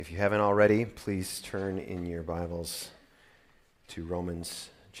If you haven't already, please turn in your Bibles to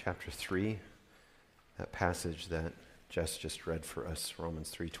Romans chapter 3, that passage that Jess just read for us, Romans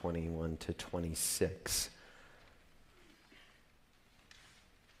 3:21 to 26.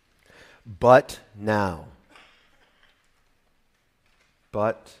 But now.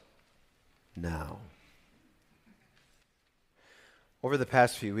 Over the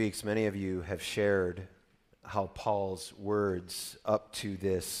past few weeks, many of you have shared how Paul's words up to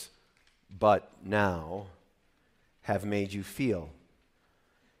this "but now" have made you feel.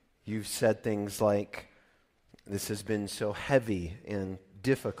 You've said things like, this has been so heavy and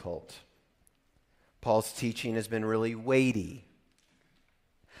difficult. Paul's teaching has been really weighty.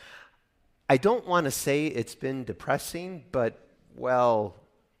 I don't want to say it's been depressing, but, well,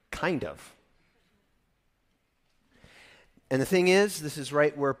 kind of. And the thing is, this is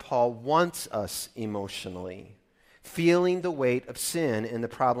right where Paul wants us emotionally, feeling the weight of sin and the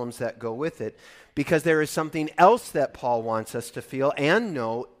problems that go with it, because there is something else that Paul wants us to feel and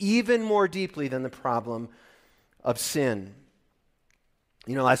know even more deeply than the problem of sin.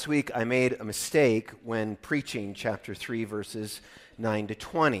 You know, last week I made a mistake when preaching chapter 3, verses 9 to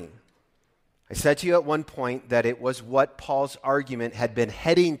 20. I said to you at one point that it was what Paul's argument had been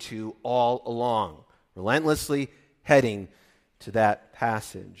heading to all along, relentlessly heading to that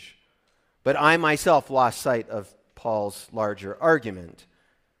passage. But I myself lost sight of Paul's larger argument.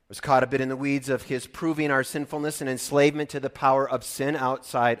 I was caught a bit in the weeds of his proving our sinfulness and enslavement to the power of sin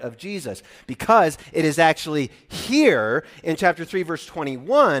outside of Jesus, because it is actually here in chapter 3, verse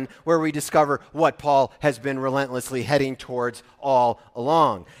 21, where we discover what Paul has been relentlessly heading towards all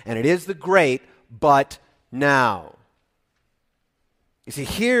along. And it is the great "but now." You see,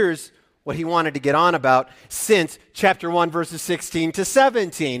 here's what he wanted to get on about since chapter 1, verses 16 to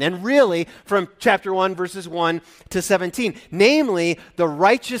 17, and really from chapter 1, verses 1 to 17, namely the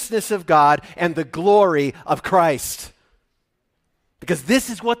righteousness of God and the glory of Christ. Because this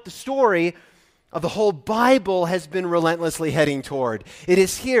is what the story of the whole Bible has been relentlessly heading toward. It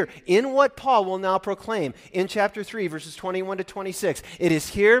is here in what Paul will now proclaim in chapter 3, verses 21 to 26. It is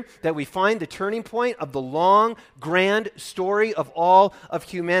here that we find the turning point of the long, grand story of all of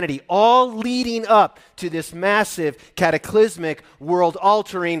humanity, all leading up to this massive, cataclysmic,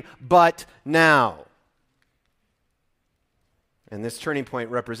 world-altering "but now." And this turning point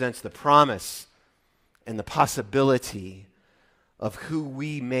represents the promise and the possibility of who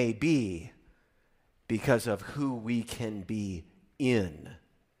we may be because of who we can be in.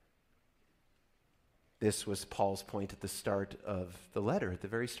 This was Paul's point at the start of the letter, at the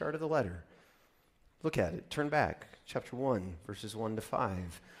very start of the letter. Look at it. Turn back. Chapter 1, verses 1 to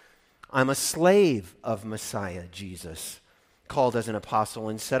 5. I'm a slave of Messiah, Jesus, called as an apostle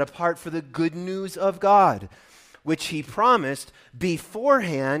and set apart for the good news of God, which he promised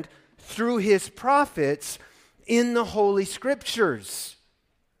beforehand through his prophets in the Holy Scriptures.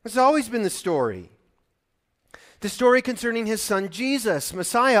 It's always been the story. The story concerning his son Jesus,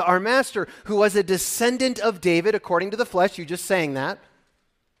 Messiah, our master, who was a descendant of David according to the flesh, you just sang that,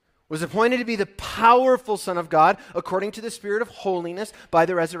 was appointed to be the powerful Son of God according to the Spirit of holiness by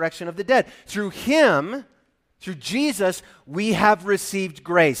the resurrection of the dead. Through him, through Jesus, we have received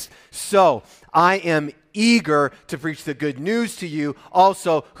grace. So I am eager to preach the good news to you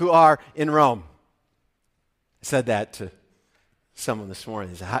also who are in Rome. I said that to someone this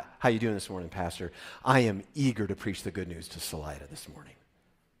morning. He said, how you doing this morning, Pastor? I am eager to preach the good news to Salida this morning.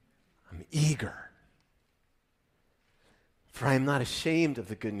 I'm eager. For I am not ashamed of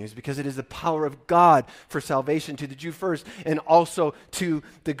the good news, because it is the power of God for salvation to the Jew first and also to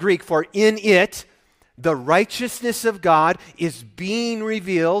the Greek. For in it, the righteousness of God is being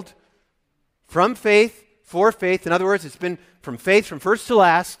revealed from faith for faith. In other words, it's been from faith from first to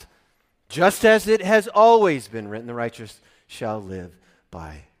last, just as it has always been written, the righteous shall live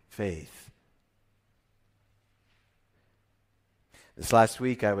by faith. This last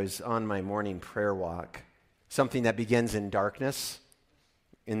week, I was on my morning prayer walk, something that begins in darkness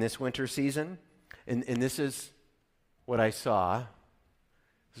in this winter season. And this is what I saw.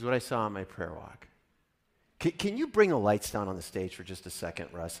 This is what I saw on my prayer walk. Can you bring the lights down on the stage for just a second,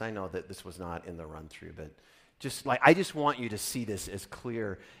 Russ? I know that this was not in the run-through, but I just want you to see this as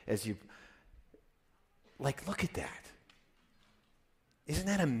clear as you... look at that. Isn't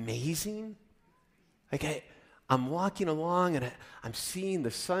that amazing? I'm walking along and I'm seeing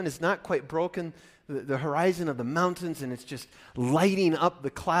the sun is not quite broken the horizon of the mountains, and it's just lighting up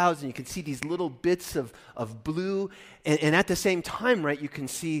the clouds, and you can see these little bits of blue. And at the same time, right, you can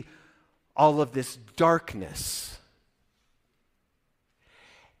see all of this darkness.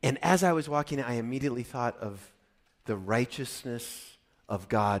 And as I was walking, I immediately thought of the righteousness of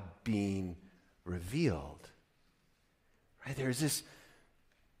God being revealed. Right?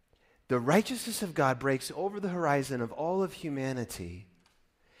 The righteousness of God breaks over the horizon of all of humanity,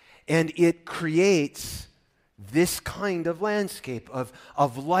 and it creates this kind of landscape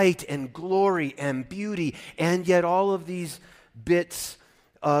of light and glory and beauty, and yet all of these bits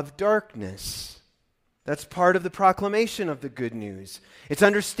of darkness. That's part of the proclamation of the good news. It's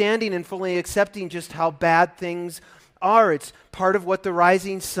understanding and fully accepting just how bad things are. It's part of what the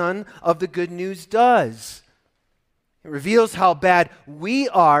rising sun of the good news does. It reveals how bad we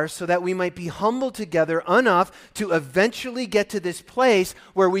are so that we might be humbled together enough to eventually get to this place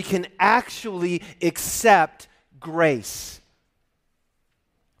where we can actually accept grace.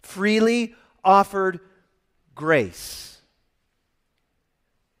 Freely offered grace.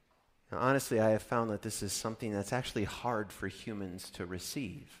 Now, honestly, I have found that this is something that's actually hard for humans to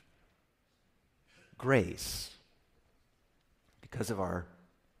receive. Grace. Because of our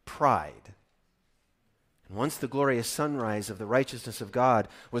pride. And once the glorious sunrise of the righteousness of God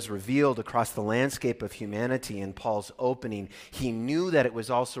was revealed across the landscape of humanity in Paul's opening, he knew that it was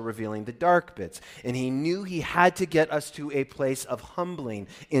also revealing the dark bits. And he knew he had to get us to a place of humbling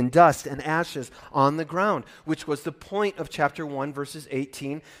in dust and ashes on the ground, which was the point of chapter 1, verses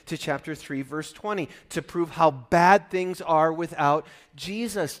 18 to chapter 3, verse 20, to prove how bad things are without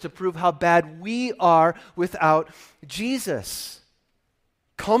Jesus, to prove how bad we are without Jesus.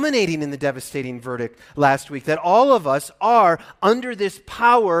 Culminating in the devastating verdict last week that all of us are under this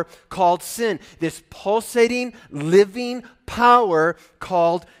power called sin, this pulsating, living power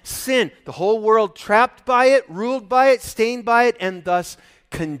called sin. The whole world trapped by it, ruled by it, stained by it, and thus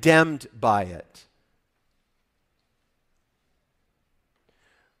condemned by it.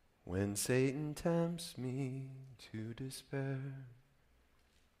 When Satan tempts me to despair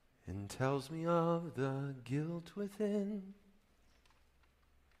and tells me of the guilt within,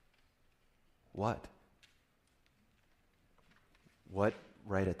 what? What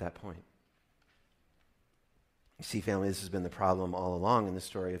right at that point? You see, family, this has been the problem all along in the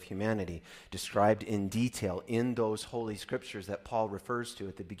story of humanity, described in detail in those holy scriptures that Paul refers to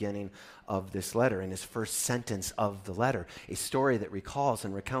at the beginning of this letter, in his first sentence of the letter, a story that recalls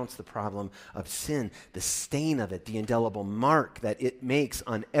and recounts the problem of sin, the stain of it, the indelible mark that it makes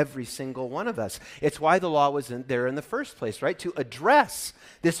on every single one of us. It's why the law was there in the first place, right? To address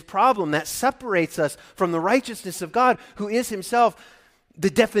this problem that separates us from the righteousness of God, who is himself the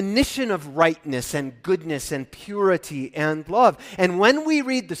definition of rightness and goodness and purity and love. And when we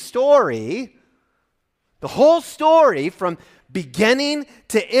read the story, the whole story from beginning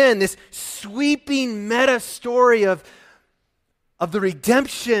to end, this sweeping meta story of the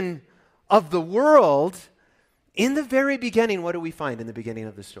redemption of the world, in the very beginning, what do we find in the beginning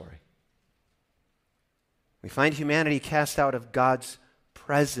of the story? We find humanity cast out of God's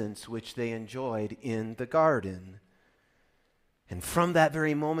presence, which they enjoyed in the garden. And from that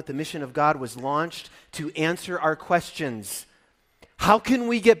very moment, the mission of God was launched to answer our questions. How can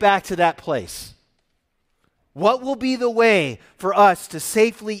we get back to that place? What will be the way for us to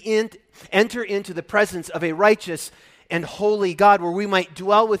safely enter into the presence of a righteous and holy God, where we might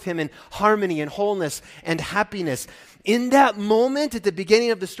dwell with him in harmony and wholeness and happiness? In that moment, at the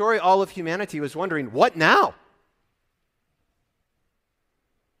beginning of the story, all of humanity was wondering, what now?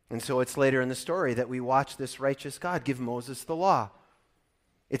 And so it's later in the story that we watch this righteous God give Moses the law,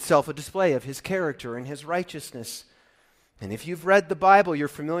 itself a display of his character and his righteousness. And if you've read the Bible, you're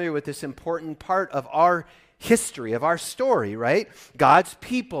familiar with this important part of our history, of our story, right? God's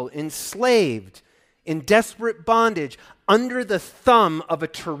people enslaved, in desperate bondage, under the thumb of a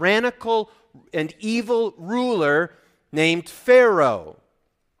tyrannical and evil ruler named Pharaoh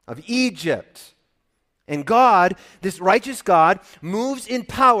of Egypt. And God, this righteous God, moves in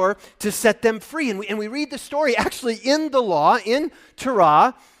power to set them free. And we read the story actually in the law, in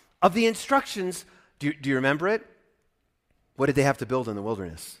Torah, of the instructions. Do you remember it? What did they have to build in the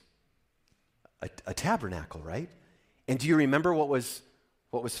wilderness? A tabernacle, right? And do you remember what was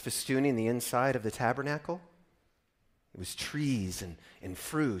festooning the inside of the tabernacle? It was trees and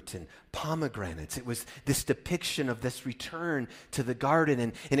fruit and pomegranates. It was this depiction of this return to the garden,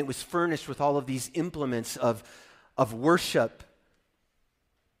 and it was furnished with all of these implements of worship,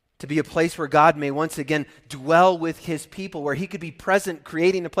 to be a place where God may once again dwell with his people, where he could be present,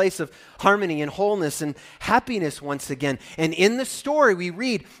 creating a place of harmony and wholeness and happiness once again. And in the story we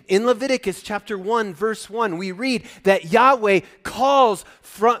read, in Leviticus chapter 1, verse 1, we read that Yahweh calls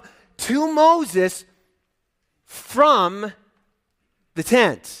to Moses from the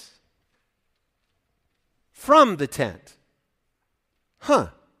tent. From the tent.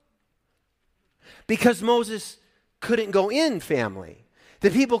 Because Moses couldn't go in, family.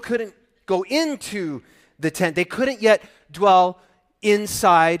 The people couldn't go into the tent. They couldn't yet dwell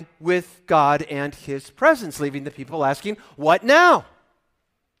inside with God and his presence, leaving the people asking, what now?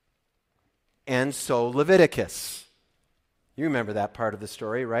 And so Leviticus. You remember that part of the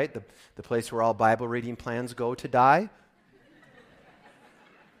story, right? The place where all Bible reading plans go to die.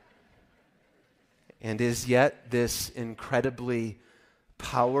 And is yet this incredibly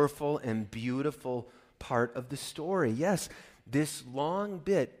powerful and beautiful part of the story. Yes, this long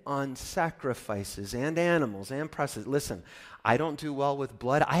bit on sacrifices and animals and processes. Listen, I don't do well with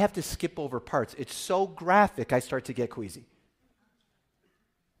blood. I have to skip over parts. It's so graphic, I start to get queasy.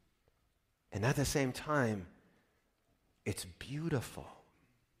 And at the same time, it's beautiful.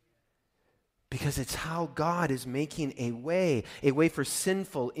 Because it's how God is making a way for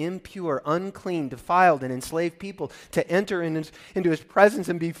sinful, impure, unclean, defiled, and enslaved people to enter into his presence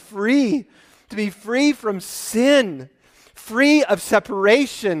and be free, to be free from sin, free of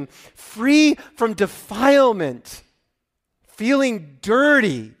separation, free from defilement, feeling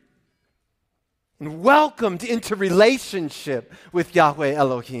dirty, and welcomed into relationship with Yahweh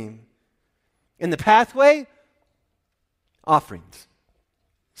Elohim. In the pathway, offerings,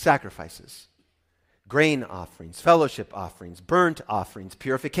 sacrifices, grain offerings, fellowship offerings, burnt offerings,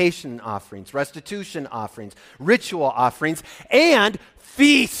 purification offerings, restitution offerings, ritual offerings, and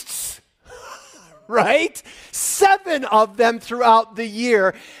feasts. Right? 7 of them throughout the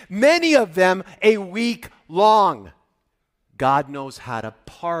year, many of them a week long. God knows how to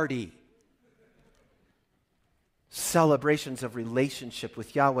party. Celebrations of relationship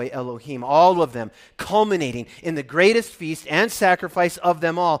with Yahweh Elohim, all of them culminating in the greatest feast and sacrifice of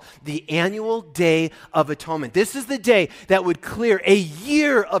them all, the annual Day of Atonement. This is the day that would clear a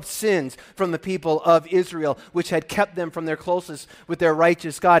year of sins from the people of Israel, which had kept them from their closest with their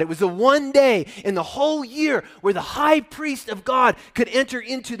righteous God. It was the one day in the whole year where the high priest of God could enter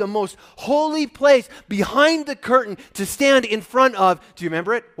into the most holy place behind the curtain to stand in front of, do you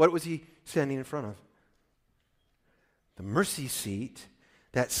remember it? What was he standing in front of? The mercy seat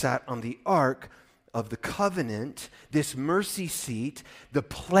that sat on the Ark of the Covenant, this mercy seat, the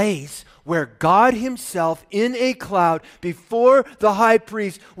place where God himself in a cloud before the high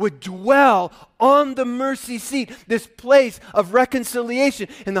priest would dwell on the mercy seat, this place of reconciliation.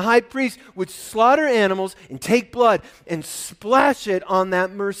 And the high priest would slaughter animals and take blood and splash it on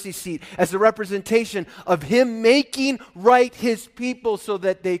that mercy seat as a representation of him making right his people so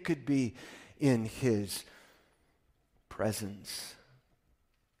that they could be in his presence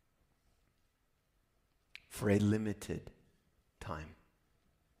for a limited time.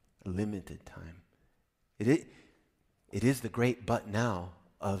 A limited time. It is the great but now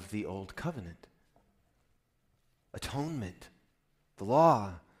of the old covenant. Atonement, the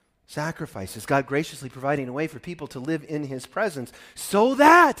law, sacrifices, God graciously providing a way for people to live in his presence so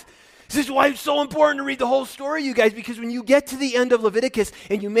that this is why it's so important to read the whole story, you guys, because when you get to the end of Leviticus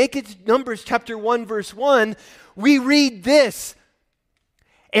and you make it to Numbers chapter 1, verse 1, we read this.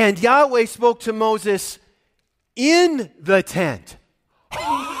 And Yahweh spoke to Moses in the tent.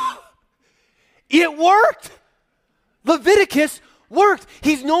 It worked. Leviticus worked.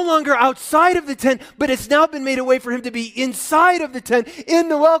 He's no longer outside of the tent, but it's now been made a way for him to be inside of the tent in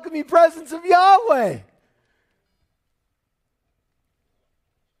the welcoming presence of Yahweh.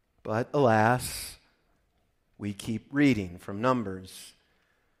 But alas, we keep reading from Numbers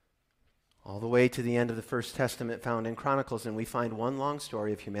all the way to the end of the First Testament found in Chronicles, and we find one long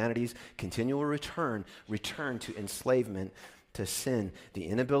story of humanity's continual return to enslavement, to sin, the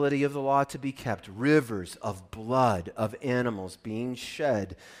inability of the law to be kept, rivers of blood of animals being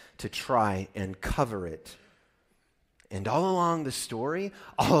shed to try and cover it. And all along the story,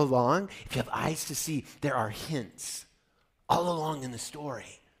 all along, if you have eyes to see, there are hints all along in the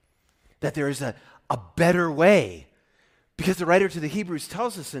story that there is a better way. Because the writer to the Hebrews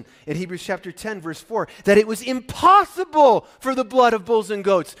tells us in Hebrews chapter 10, verse 4, that it was impossible for the blood of bulls and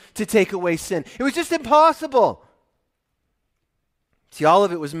goats to take away sin. It was just impossible. See, all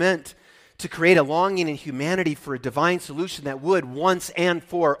of it was meant to create a longing in humanity for a divine solution that would once and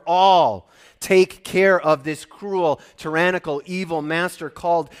for all take care of this cruel, tyrannical, evil master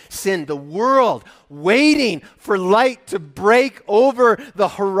called sin. The world waiting for light to break over the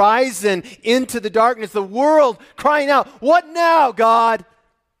horizon into the darkness. The world crying out, "What now, God?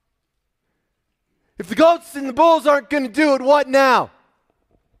 If the goats and the bulls aren't going to do it, what now?"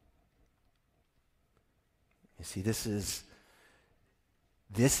 You see, this is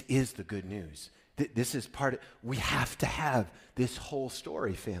the good news. This is we have to have this whole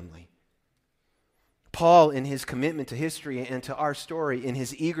story, family. Paul, in his commitment to history and to our story, in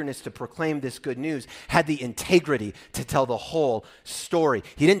his eagerness to proclaim this good news, had the integrity to tell the whole story.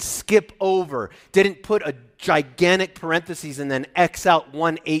 He didn't skip over, didn't put a gigantic parentheses and then X out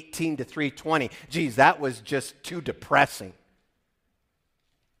 118 to 320. Geez, that was just too depressing.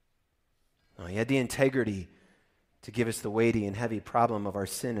 No, he had the integrity to give us the weighty and heavy problem of our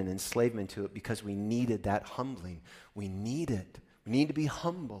sin and enslavement to it because we needed that humbling. We need it. We need to be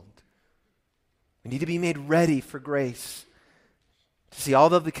humbled. We need to be made ready for grace. To see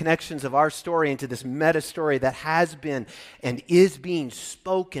all of the connections of our story into this meta story that has been and is being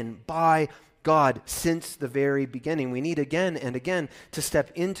spoken by God since the very beginning. We need again and again to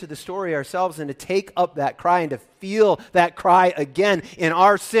step into the story ourselves and to take up that cry and to feel that cry again in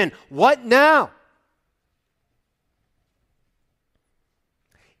our sin. What now?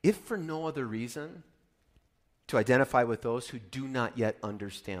 If for no other reason, to identify with those who do not yet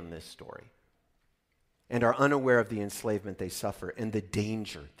understand this story and are unaware of the enslavement they suffer and the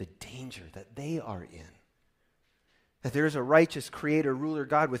danger that they are in. That there is a righteous creator, ruler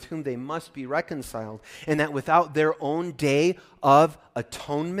God with whom they must be reconciled, and that without their own day of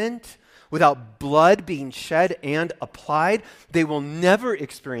atonement, without blood being shed and applied, they will never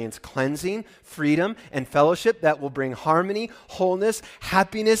experience cleansing, freedom, and fellowship that will bring harmony, wholeness,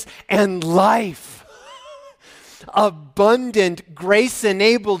 happiness, and life. Abundant,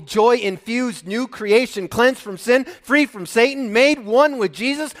 grace-enabled, joy-infused, new creation, cleansed from sin, free from Satan, made one with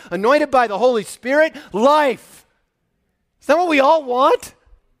Jesus, anointed by the Holy Spirit, life. Is that what we all want?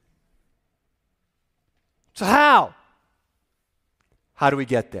 So how? How do we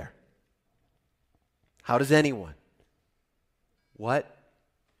get there? How does anyone? What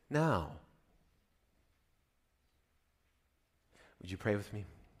now? Would you pray with me?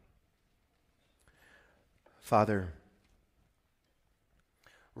 Father,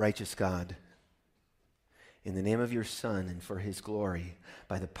 righteous God, in the name of your Son and for his glory,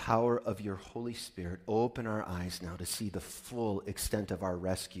 by the power of your Holy Spirit, open our eyes now to see the full extent of our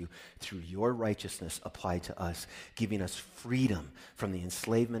rescue through your righteousness applied to us, giving us freedom from the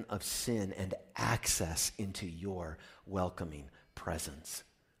enslavement of sin and access into your welcoming presence.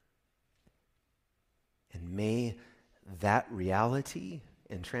 And may that reality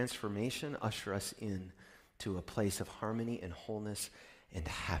and transformation usher us in to a place of harmony and wholeness and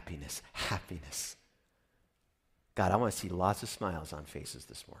happiness. Happiness. God, I want to see lots of smiles on faces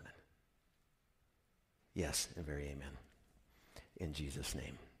this morning. Yes, and very amen. In Jesus'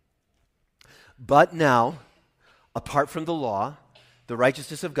 name. But now, apart from the law, the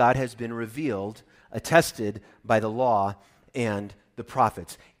righteousness of God has been revealed, attested by the law and the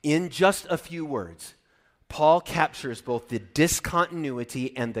prophets. In just a few words, Paul captures both the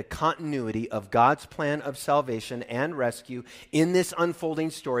discontinuity and the continuity of God's plan of salvation and rescue in this unfolding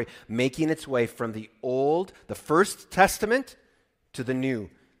story, making its way from the Old, the First Testament, to the New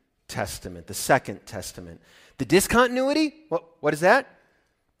Testament, the Second Testament. The discontinuity, what is that?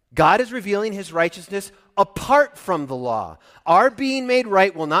 God is revealing his righteousness apart from the law. Our being made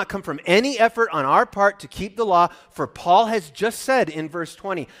right will not come from any effort on our part to keep the law, for Paul has just said in verse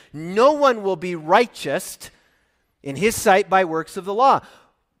 20, no one will be righteous in his sight by works of the law.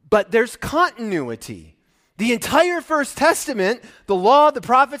 But there's continuity. The entire First Testament, the law, the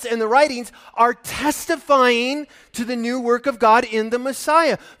prophets, and the writings are testifying to the new work of God in the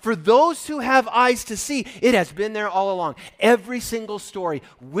Messiah. For those who have eyes to see, it has been there all along. Every single story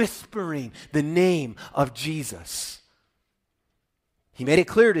whispering the name of Jesus. He made it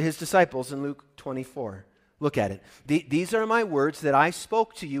clear to his disciples in Luke 24. Look at it. These are my words that I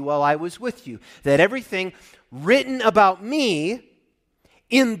spoke to you while I was with you, that everything written about me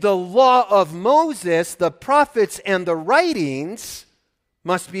in the law of Moses, the prophets, and the writings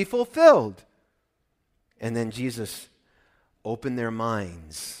must be fulfilled. And then Jesus opened their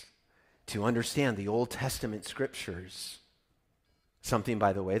minds to understand the Old Testament scriptures. Something,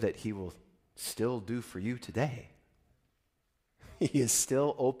 by the way, that he will still do for you today. He is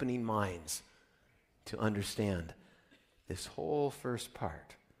still opening minds to understand this whole first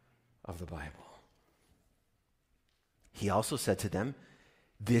part of the Bible. He also said to them,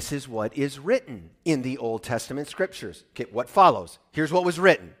 this is what is written in the Old Testament scriptures. Okay, what follows? Here's what was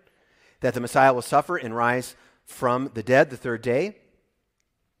written. That the Messiah will suffer and rise from the dead the third day,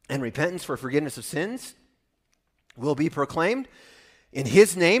 and repentance for forgiveness of sins will be proclaimed in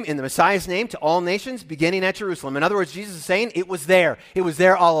his name, in the Messiah's name, to all nations, beginning at Jerusalem. In other words, Jesus is saying it was there. It was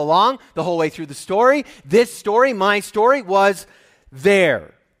there all along, the whole way through the story. This story, my story, was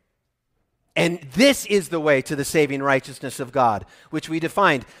there. And this is the way to the saving righteousness of God, which we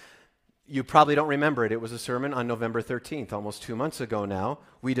defined. You probably don't remember it. It was a sermon on November 13th, almost 2 months ago now.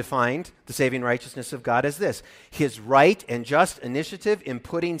 We defined the saving righteousness of God as this: His right and just initiative in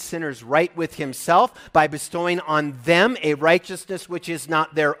putting sinners right with Himself by bestowing on them a righteousness which is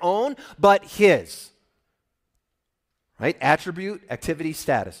not their own, but His. Right? Attribute, activity,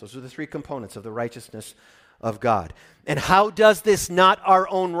 status. Those are the three components of the righteousness of God. And how does this not our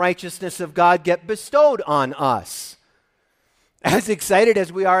own righteousness of God get bestowed on us? As excited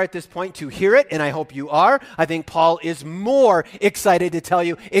as we are at this point to hear it, and I hope you are, I think Paul is more excited to tell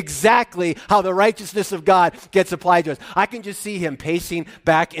you exactly how the righteousness of God gets applied to us. I can just see him pacing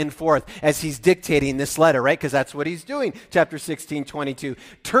back and forth as he's dictating this letter, right? Because that's what he's doing. Chapter 16, 22.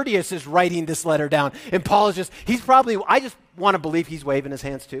 Tertius is writing this letter down, and Paul is I just want to believe he's waving his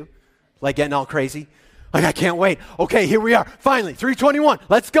hands too, like getting all crazy. Like, I can't wait. Okay, here we are. Finally, 3:21.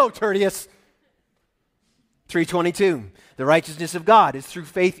 Let's go, Tertius. 3:22. The righteousness of God is through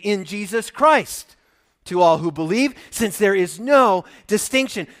faith in Jesus Christ to all who believe, since there is no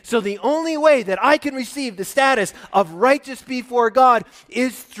distinction. So the only way that I can receive the status of righteous before God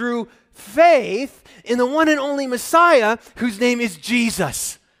is through faith in the one and only Messiah, whose name is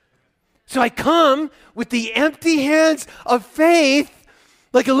Jesus. So I come with the empty hands of faith,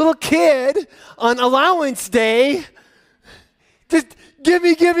 like a little kid on allowance day. Just give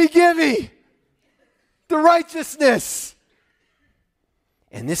me the righteousness.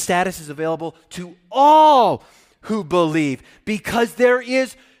 And this status is available to all who believe, because there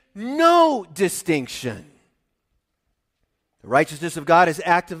is no distinction. The righteousness of God is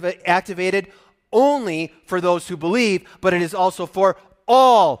activated only for those who believe, but it is also for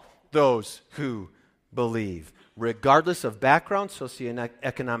all those who believe, regardless of background,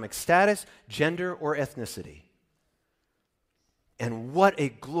 socioeconomic status, gender, or ethnicity. And what a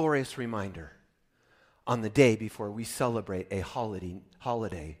glorious reminder on the day before we celebrate a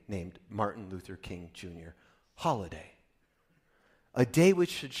holiday named Martin Luther King Jr. holiday. A day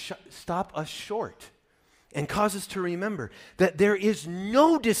which should stop us short and cause us to remember that there is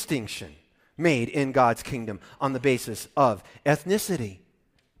no distinction made in God's kingdom on the basis of ethnicity.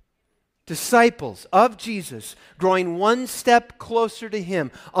 Disciples of Jesus, growing one step closer to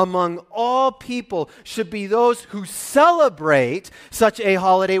Him among all people, should be those who celebrate such a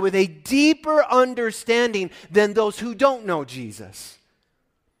holiday with a deeper understanding than those who don't know Jesus.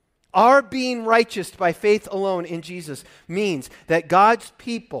 Our being righteous by faith alone in Jesus means that God's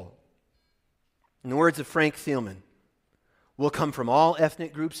people, in the words of Frank Thielman, will come from all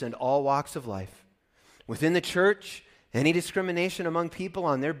ethnic groups and all walks of life. Within the church, any discrimination among people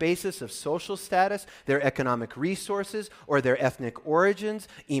on their basis of social status, their economic resources, or their ethnic origins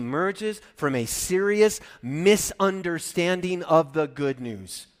emerges from a serious misunderstanding of the good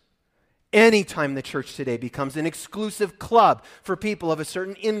news. Anytime the church today becomes an exclusive club for people of a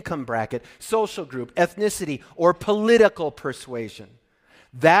certain income bracket, social group, ethnicity, or political persuasion,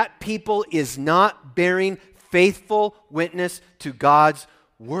 that people is not bearing faithful witness to God's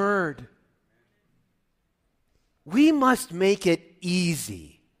word. We must make it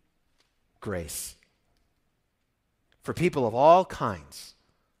easy, Grace, for people of all kinds,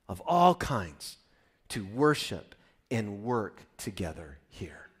 to worship and work together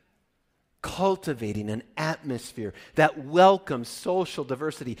here, cultivating an atmosphere that welcomes social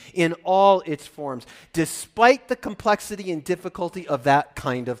diversity in all its forms, despite the complexity and difficulty of that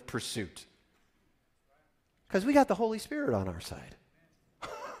kind of pursuit. Because we got the Holy Spirit on our side,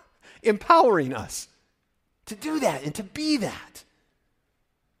 empowering us to do that and to be that.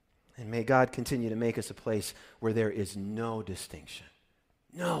 And may God continue to make us a place where there is no distinction,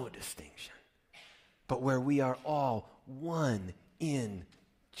 but where we are all one in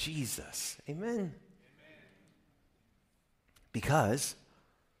Jesus. Amen. Because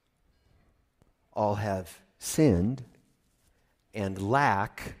all have sinned and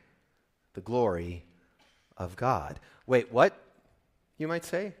lack the glory of God. Wait, what? You might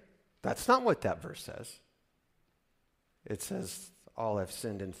say? That's not what that verse says. It says all have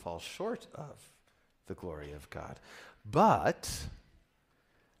sinned and fall short of the glory of God. But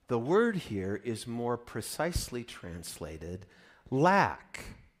the word here is more precisely translated lack.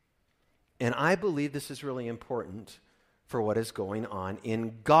 And I believe this is really important for what is going on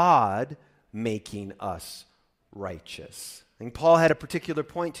in God making us righteous. I think Paul had a particular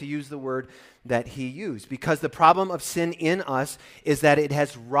point to use the word that he used, because the problem of sin in us is that it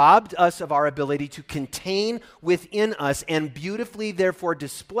has robbed us of our ability to contain within us and beautifully therefore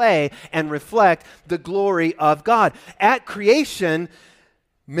display and reflect the glory of God. At creation,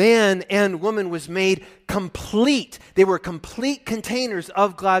 man and woman was made complete. They were complete containers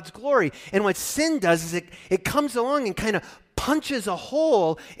of God's glory. And what sin does is it comes along and kind of punches a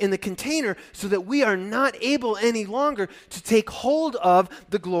hole in the container so that we are not able any longer to take hold of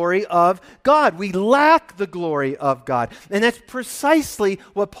the glory of God. We lack the glory of God. And that's precisely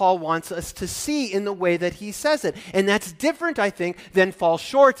what Paul wants us to see in the way that he says it. And that's different, I think, than fall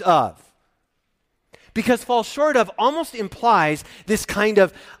short of. Because fall short of almost implies this kind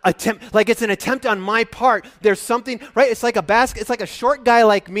of attempt, like it's an attempt on my part. There's something, right? It's like a basket. It's like a short guy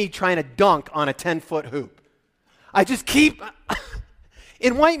like me trying to dunk on a 10-foot hoop. I just keep,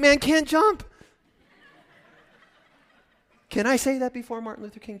 and white man can't jump. Can I say that before Martin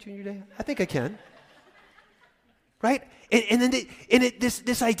Luther King Jr. Day? I think I can. Right? And then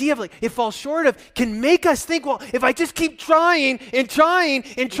this idea of like, it falls short of can make us think, well, if I just keep trying and trying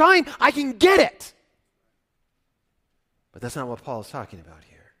and trying, I can get it. But that's not what Paul is talking about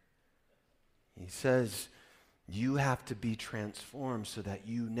here. He says, you have to be transformed so that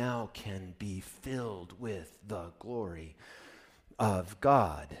you now can be filled with the glory of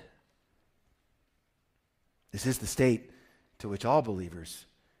God. This is the state to which all believers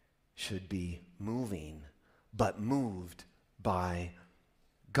should be moving, but moved by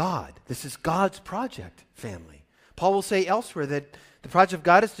God. This is God's project, family. Paul will say elsewhere that the project of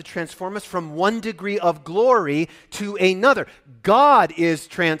God is to transform us from one degree of glory to another. God is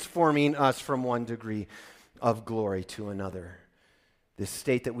transforming us from one degree of glory to another. This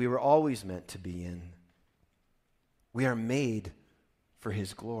state that we were always meant to be in. We are made for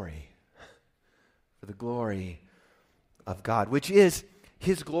His glory. For the glory of God, which is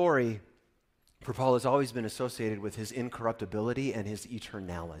His glory. For Paul has always been associated with His incorruptibility and His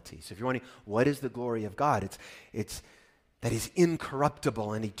eternality. So if you're wondering, what is the glory of God? It's that He's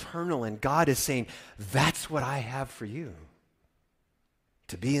incorruptible and eternal, and God is saying, that's what I have for you.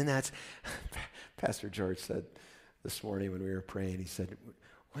 To be in that. Pastor George said this morning when we were praying, he said,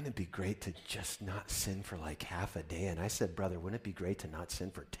 wouldn't it be great to just not sin for like half a day? And I said, brother, wouldn't it be great to not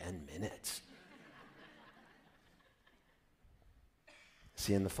sin for 10 minutes?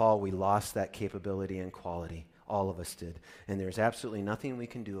 See, in the fall, we lost that capability and quality. All of us did. And there's absolutely nothing we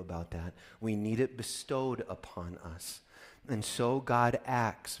can do about that. We need it bestowed upon us. And so God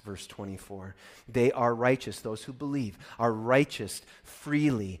acts, verse 24. They are righteous, those who believe, are righteous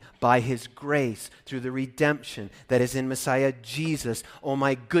freely by His grace through the redemption that is in Messiah Jesus. Oh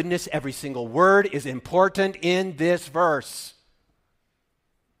my goodness, every single word is important in this verse.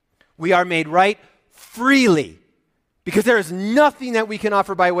 We are made right freely. Because there is nothing that we can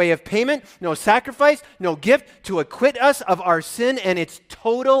offer by way of payment, no sacrifice, no gift to acquit us of our sin and its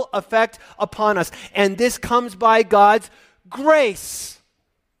total effect upon us. And this comes by God's grace.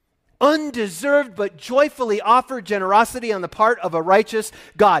 Undeserved but joyfully offered generosity on the part of a righteous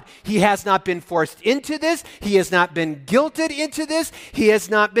God. He has not been forced into this. He has not been guilted into this. He has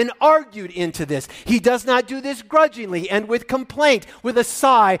not been argued into this. He does not do this grudgingly and with complaint, with a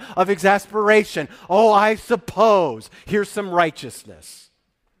sigh of exasperation. Oh, I suppose. Here's some righteousness.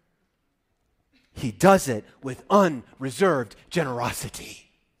 He does it with unreserved generosity.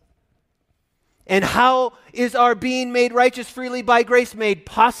 And how is our being made righteous freely by grace made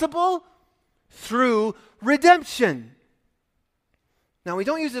possible? Through redemption. Now, we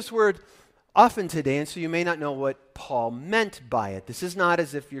don't use this word often today, and so you may not know what Paul meant by it. This is not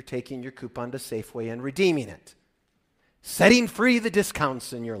as if you're taking your coupon to Safeway and redeeming it. Setting free the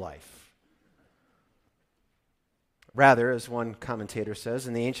discounts in your life. Rather, as one commentator says,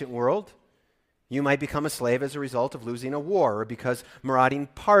 in the ancient world, you might become a slave as a result of losing a war or because marauding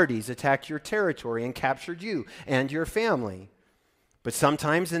parties attacked your territory and captured you and your family. But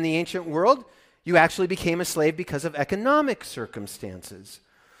sometimes in the ancient world, you actually became a slave because of economic circumstances.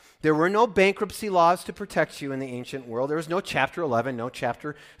 There were no bankruptcy laws to protect you in the ancient world. There was no Chapter 11, no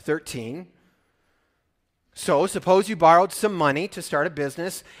Chapter 13. So suppose you borrowed some money to start a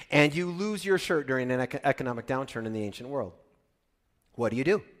business and you lose your shirt during an economic downturn in the ancient world. What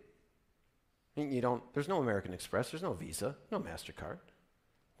do? There's no American Express, there's no Visa, no MasterCard.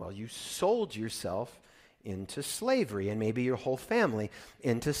 Well, you sold yourself into slavery, and maybe your whole family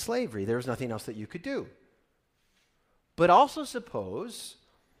into slavery. There was nothing else that you could do. But also suppose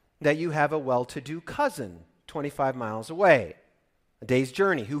that you have a well-to-do cousin 25 miles away, a day's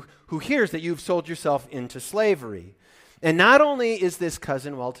journey, who hears that you've sold yourself into slavery. And not only is this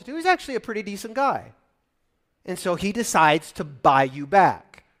cousin well-to-do, he's actually a pretty decent guy. And so he decides to buy you back.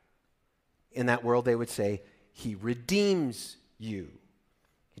 In that world, they would say, he redeems you.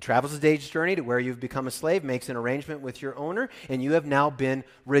 He travels a day's journey to where you've become a slave, makes an arrangement with your owner, and you have now been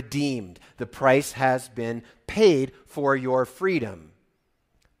redeemed. The price has been paid for your freedom.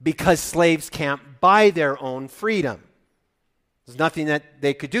 Because slaves can't buy their own freedom. There's nothing that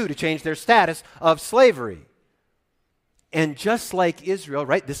they could do to change their status of slavery. And just like Israel,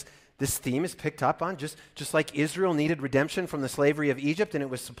 right, this theme is picked up on, just like Israel needed redemption from the slavery of Egypt, and it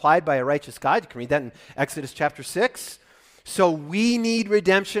was supplied by a righteous God. You can read that in Exodus chapter 6. So we need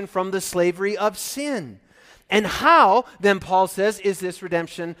redemption from the slavery of sin. And how, then Paul says, is this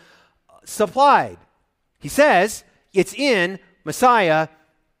redemption supplied? He says it's in Messiah,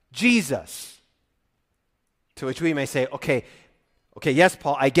 Jesus. To which we may say, okay, yes,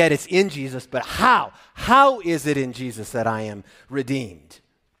 Paul, I get it's in Jesus, but how? How is it in Jesus that I am redeemed?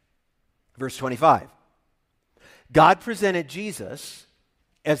 Verse 25. God presented Jesus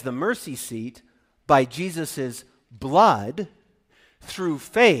as the mercy seat by Jesus' blood through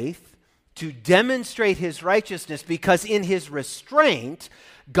faith to demonstrate his righteousness, because in his restraint,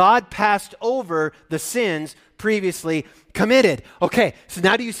 God passed over the sins previously committed. Okay, so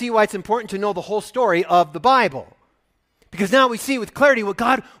now do you see why it's important to know the whole story of the Bible? Because now we see with clarity what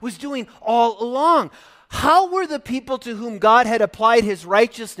God was doing all along. How were the people to whom God had applied his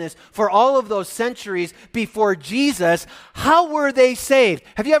righteousness for all of those centuries before Jesus, how were they saved?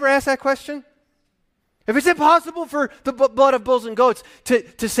 Have you ever asked that question? If it's impossible for the blood of bulls and goats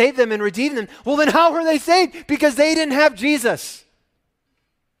to save them and redeem them, well, then how were they saved? Because they didn't have Jesus.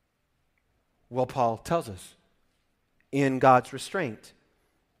 Well, Paul tells us, in God's restraint,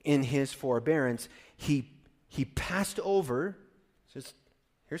 in his forbearance, he passed over.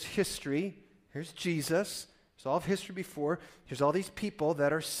 Here's history. Here's Jesus. There's all of history before. Here's all these people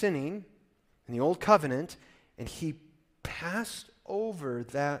that are sinning in the old covenant, and he passed over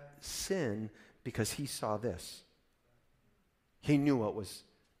that sin because he saw this. He knew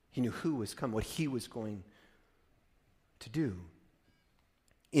who was coming, what he was going to do.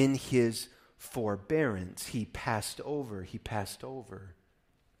 In his forbearance, he passed over.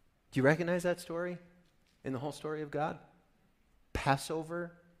 Do you recognize that story in the whole story of God?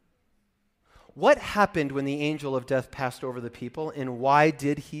 Passover. What happened when the angel of death passed over the people, and why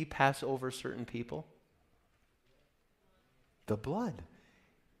did he pass over certain people? The blood.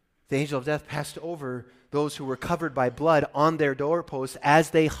 The angel of death passed over those who were covered by blood on their doorposts as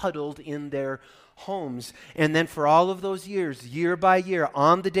they huddled in their homes. And then for all of those years, year by year,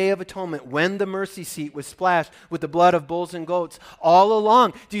 on the Day of Atonement, when the mercy seat was splashed with the blood of bulls and goats, all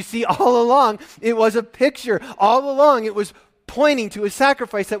along, do you see, all along, it was a picture. All along, it was pointing to a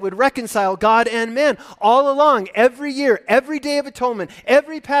sacrifice that would reconcile God and man. All along, every year, every Day of Atonement,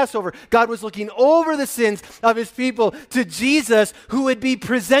 every Passover, God was looking over the sins of his people to Jesus, who would be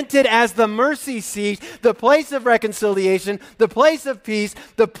presented as the mercy seat, the place of reconciliation, the place of peace,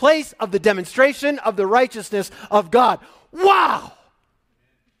 the place of the demonstration of the righteousness of God. Wow!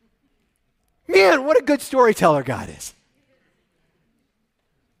 Man, what a good storyteller God is.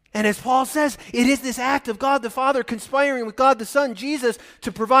 And as Paul says, it is this act of God the Father conspiring with God the Son, Jesus, to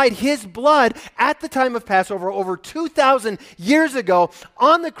provide his blood at the time of Passover over 2,000 years ago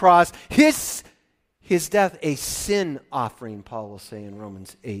on the cross, his death a sin offering, Paul will say in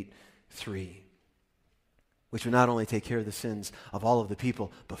Romans 8:3, which would not only take care of the sins of all of the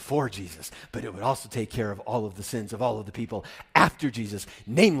people before Jesus, but it would also take care of all of the sins of all of the people after Jesus.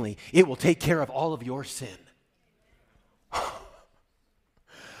 Namely, it will take care of all of your sin.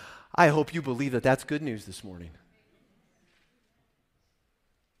 I hope you believe that that's good news this morning.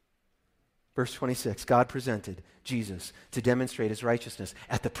 Verse 26, God presented Jesus to demonstrate his righteousness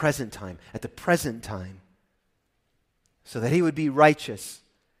at the present time, so that he would be righteous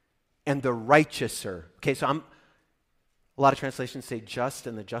and the righteouser. Okay, so a lot of translations say just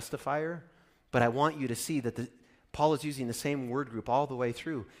and the justifier, but I want you to see that Paul is using the same word group all the way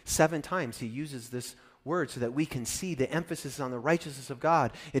through. 7 times he uses this word so that we can see the emphasis on the righteousness of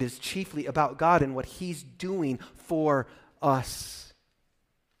God. It is chiefly about God and what he's doing for us.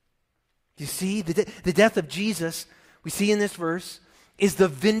 You see, the death of Jesus, we see in this verse, is the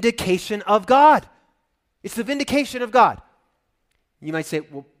vindication of God. It's the vindication of God. You might say,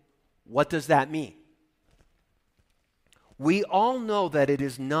 well, what does that mean? We all know that it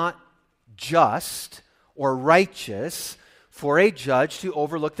is not just or righteous for a judge to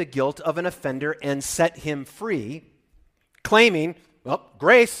overlook the guilt of an offender and set him free, claiming, well,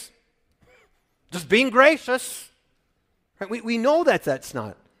 grace, just being gracious. Right? We know that that's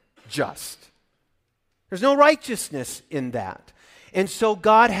not just. There's no righteousness in that. And so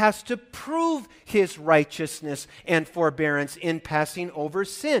God has to prove his righteousness and forbearance in passing over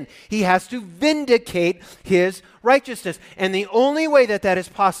sin. He has to vindicate his righteousness. And the only way that that is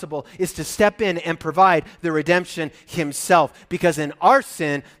possible is to step in and provide the redemption himself. Because in our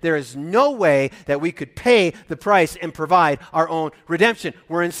sin, there is no way that we could pay the price and provide our own redemption.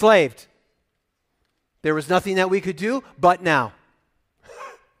 We're enslaved. There was nothing that we could do but now.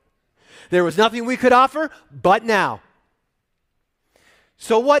 There was nothing we could offer but now.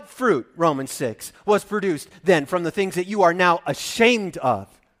 So what fruit, Romans 6, was produced then from the things that you are now ashamed of?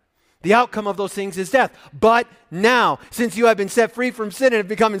 The outcome of those things is death. But now, since you have been set free from sin and have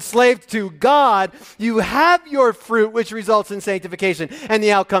become enslaved to God, you have your fruit, which results in sanctification, and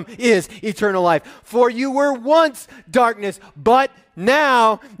the outcome is eternal life. For you were once darkness, but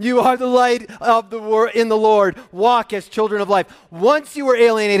now you are the light of the world in the Lord. Walk as children of light. Once you were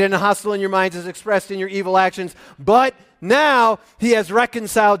alienated and hostile in your minds as expressed in your evil actions, but now he has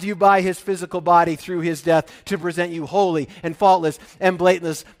reconciled you by his physical body through his death to present you holy and faultless and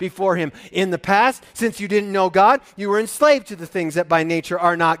blameless before him. In the past, since you didn't know God, you were enslaved to the things that by nature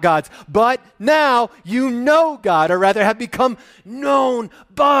are not God's. But now you know God, or rather have become known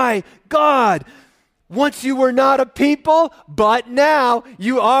by God. Once you were not a people, but now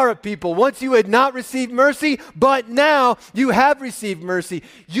you are a people. Once you had not received mercy, but now you have received mercy.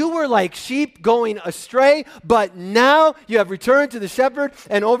 You were like sheep going astray, but now you have returned to the shepherd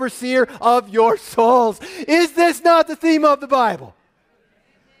and overseer of your souls. Is this not the theme of the Bible?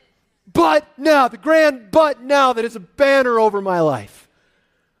 But now, the grand but now that is a banner over my life.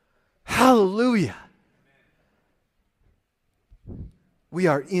 Hallelujah. We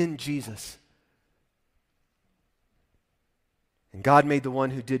are in Jesus. And God made the one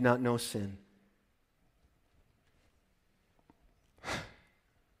who did not know sin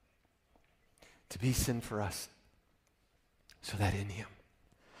to be sin for us, so that in him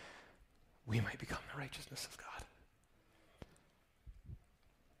we might become the righteousness of God.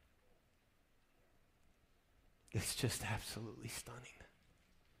 It's just absolutely stunning.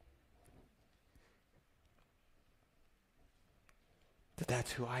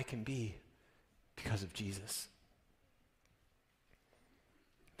 That's who I can be because of Jesus.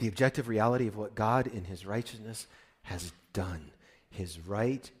 The objective reality of what God in his righteousness has done, his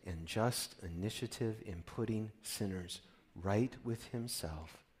right and just initiative in putting sinners right with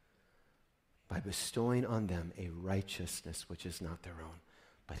himself by bestowing on them a righteousness which is not their own,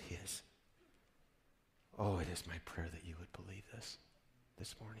 but his. Oh, it is my prayer that you would believe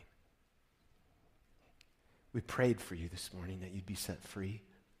this morning. We prayed for you this morning that you'd be set free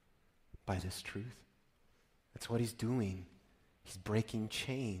by this truth. That's what he's doing. He's breaking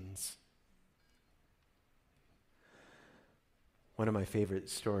chains. One of my favorite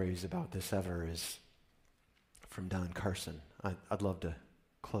stories about this ever is from Don Carson. I'd love to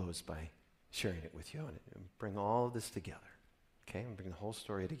close by sharing it with you and bring all of this together. Okay, and bring the whole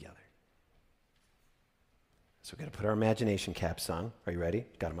story together. So we've got to put our imagination caps on. Are you ready?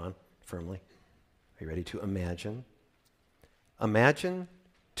 Got them on firmly. Are you ready to imagine? Imagine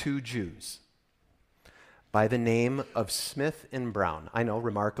two Jews by the name of Smith and Brown. I know,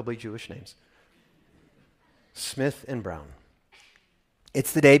 remarkably Jewish names. Smith and Brown.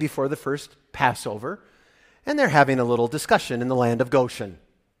 It's the day before the first Passover, and they're having a little discussion in the land of Goshen.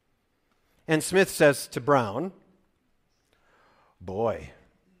 And Smith says to Brown, "Boy,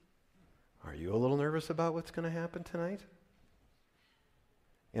 are you a little nervous about what's going to happen tonight?"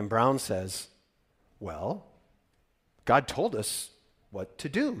 And Brown says, "Well, God told us what to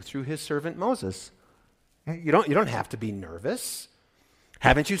do through his servant Moses. You don't have to be nervous.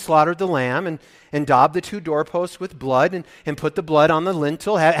 Haven't you slaughtered the lamb and daubed the two doorposts with blood and put the blood on the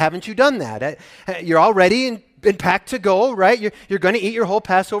lintel? Haven't you done that? You're all ready and packed to go, right? You're going to eat your whole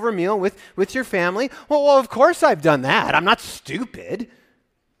Passover meal with your family. Well, of course I've done that. I'm not stupid.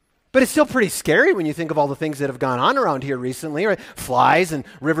 But it's still pretty scary when you think of all the things that have gone on around here recently, right? Flies and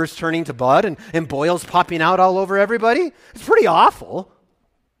rivers turning to blood and boils popping out all over everybody. It's pretty awful.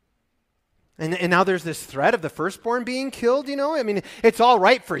 And now there's this threat of the firstborn being killed, you know? I mean, it's all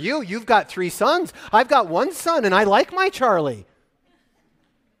right for you. You've got 3 sons. I've got 1 son, and I like my Charlie.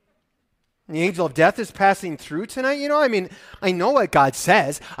 And the angel of death is passing through tonight, you know? I mean, I know what God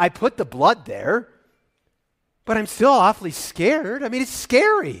says. I put the blood there, but I'm still awfully scared. I mean, it's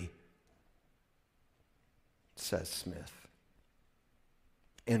scary, says Smith.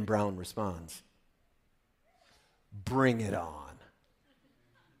 And Brown responds, "Bring it on.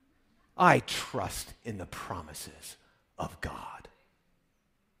 I trust in the promises of God."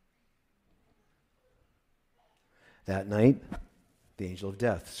 That night, the angel of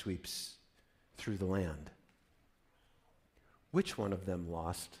death sweeps through the land. Which one of them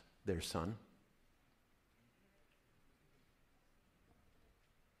lost their son?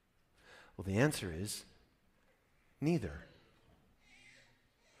 Well, the answer is neither.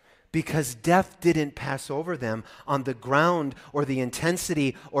 Because death didn't pass over them on the ground or the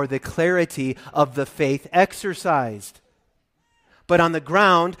intensity or the clarity of the faith exercised, but on the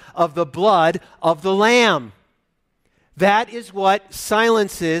ground of the blood of the Lamb. That is what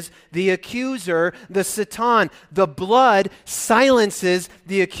silences the accuser, the Satan. The blood silences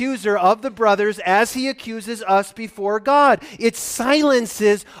the accuser of the brothers as he accuses us before God. It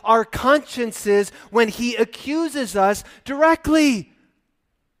silences our consciences when he accuses us directly.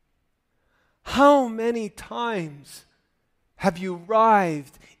 How many times have you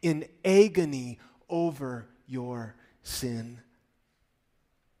writhed in agony over your sin,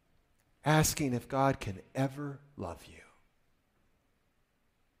 asking if God can ever love you?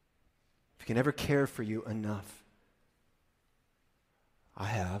 If he can ever care for you enough. I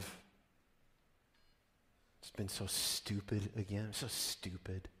have. It's been so stupid again. So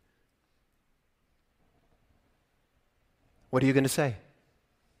stupid. What are you going to say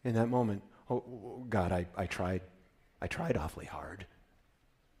in that moment? Oh, God, I tried. I tried awfully hard.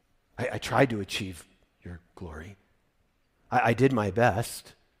 I tried to achieve your glory. I did my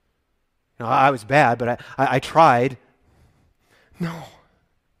best. No, I was bad, but I tried. No.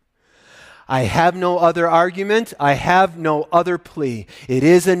 I have no other argument. I have no other plea. It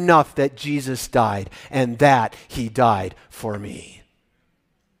is enough that Jesus died, and that he died for me.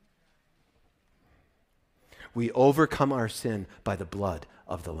 We overcome our sin by the blood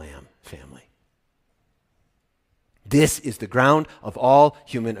of the Lamb, family. This is the ground of all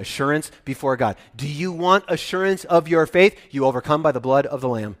human assurance before God. Do you want assurance of your faith? You overcome by the blood of the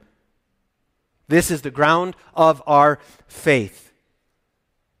Lamb. This is the ground of our faith.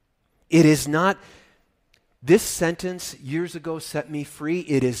 It is not, this sentence years ago set me free.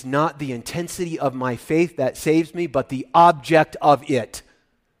 It is not the intensity of my faith that saves me, but the object of it.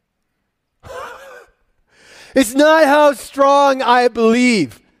 It's not how strong I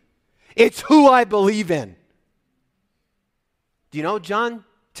believe. It's who I believe in. Do you know John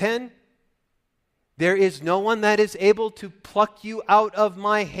 10? There is no one that is able to pluck you out of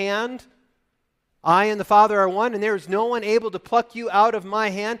my hand. I and the Father are one, and there is no one able to pluck you out of my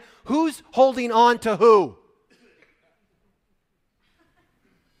hand. Who's holding on to who?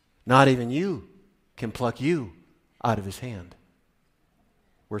 Not even you can pluck you out of his hand.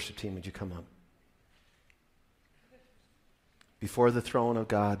 Worship team, would you come up? Before the throne of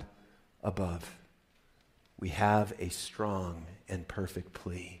God above, we have a strong and perfect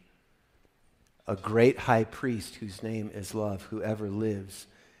plea. A great high priest whose name is love, who ever lives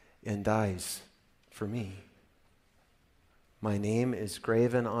and dies for me. My name is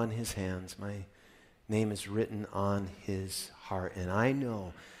graven on his hands. My name is written on his heart. And I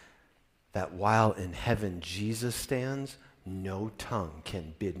know that while in heaven Jesus stands, no tongue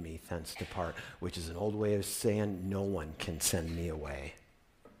can bid me thence depart, which is an old way of saying no one can send me away.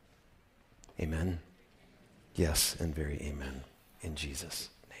 Amen? Yes, and very amen in Jesus.